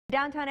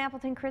Downtown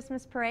Appleton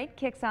Christmas Parade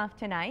kicks off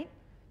tonight.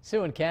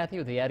 Sue and Kathy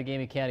with the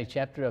Allegheny County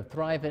chapter of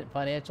Thrive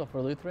Financial for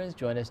Lutherans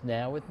join us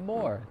now with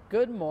more.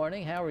 Good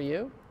morning. How are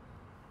you?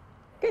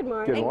 Good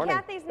morning. And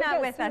Kathy's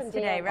not with us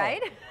today,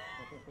 right?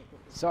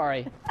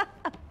 Sorry.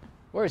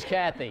 Where's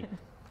Kathy?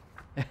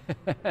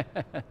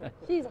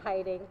 She's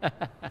hiding.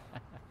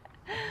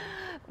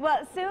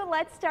 Well, Sue,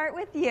 let's start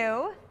with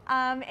you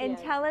and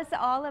tell us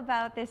all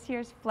about this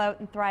year's Float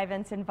and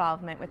Thrive-In's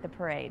involvement with the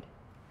parade.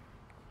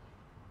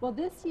 Well,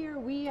 this year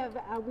we are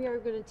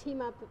going to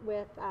team up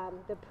with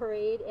the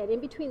parade, and in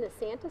between the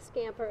Santa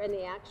Scamper and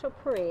the actual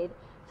parade,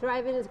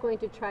 Thrive-In is going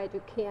to try to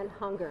can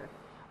hunger.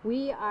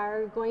 We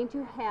are going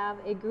to have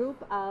a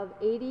group of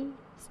 80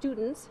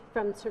 students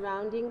from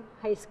surrounding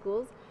high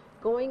schools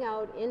going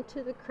out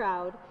into the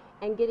crowd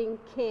and getting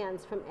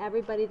cans from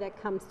everybody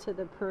that comes to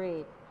the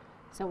parade.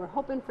 So we're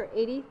hoping for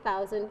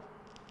 80,000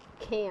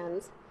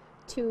 cans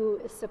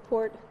to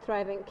support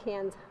Thrive-In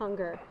Cans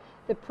Hunger.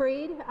 The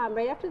parade,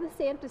 right after the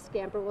Santa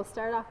Scamper, will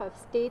start off of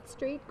State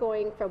Street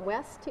going from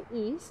west to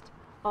east,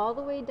 all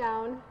the way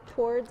down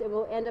towards, and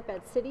we'll end up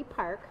at City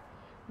Park.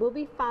 We'll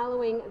be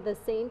following the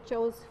St.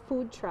 Joe's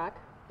food truck,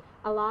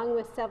 along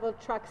with several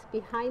trucks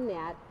behind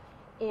that,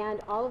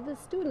 and all of the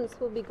students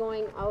will be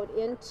going out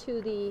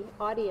into the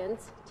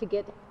audience to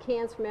get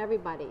cans from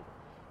everybody.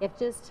 If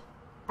just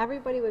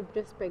everybody would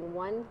just bring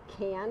one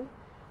can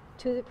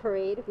to the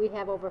parade, we'd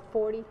have over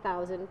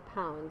 40,000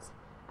 pounds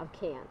of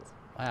cans.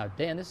 Wow,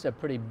 Dan, this is a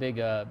pretty big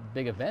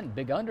event,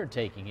 big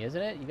undertaking,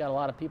 isn't it? You got a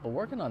lot of people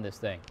working on this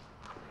thing.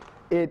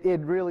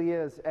 It really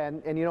is,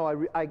 and you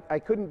know, I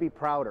couldn't be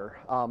prouder.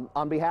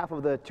 On behalf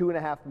of the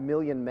 2.5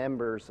 million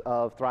members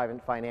of Thrive-In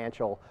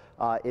Financial,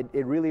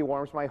 it really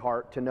warms my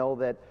heart to know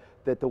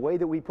that the way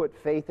that we put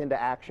faith into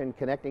action,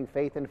 connecting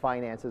faith and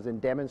finances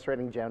and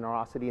demonstrating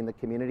generosity in the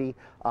community,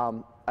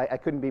 I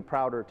couldn't be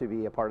prouder to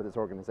be a part of this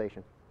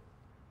organization.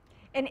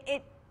 And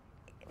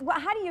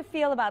how do you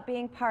feel about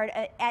being part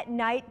at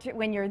night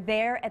when you're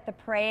there at the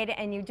parade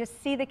and you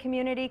just see the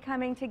community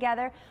coming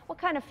together? What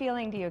kind of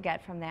feeling do you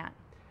get from that?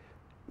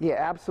 Yeah,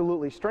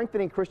 absolutely.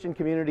 Strengthening Christian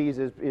communities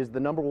is the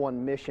 #1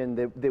 mission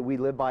that we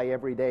live by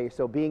every day.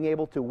 So being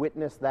able to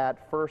witness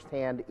that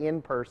firsthand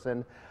in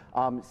person,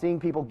 seeing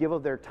people give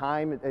of their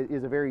time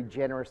is a very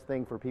generous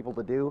thing for people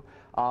to do.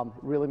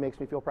 Really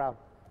makes me feel proud.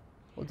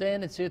 Well,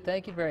 Dan and Sue,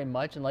 thank you very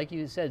much. And like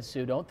you said,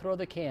 Sue, don't throw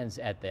the cans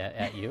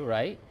at you,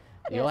 right?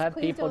 You'll have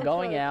people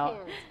going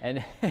out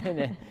and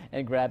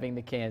grabbing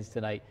the cans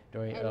tonight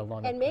during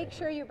along. And make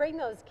sure you bring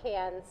those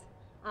cans.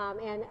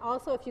 And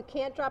also, if you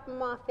can't drop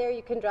them off there,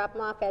 you can drop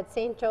them off at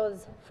St.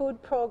 Joe's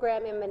Food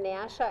Program in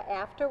Menasha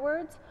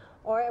afterwards,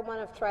 or at one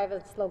of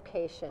Thrive-In's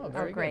locations.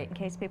 Oh, great, in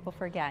case people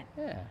forget.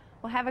 Yeah.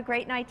 Well, have a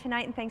great night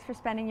tonight, and thanks for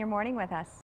spending your morning with us.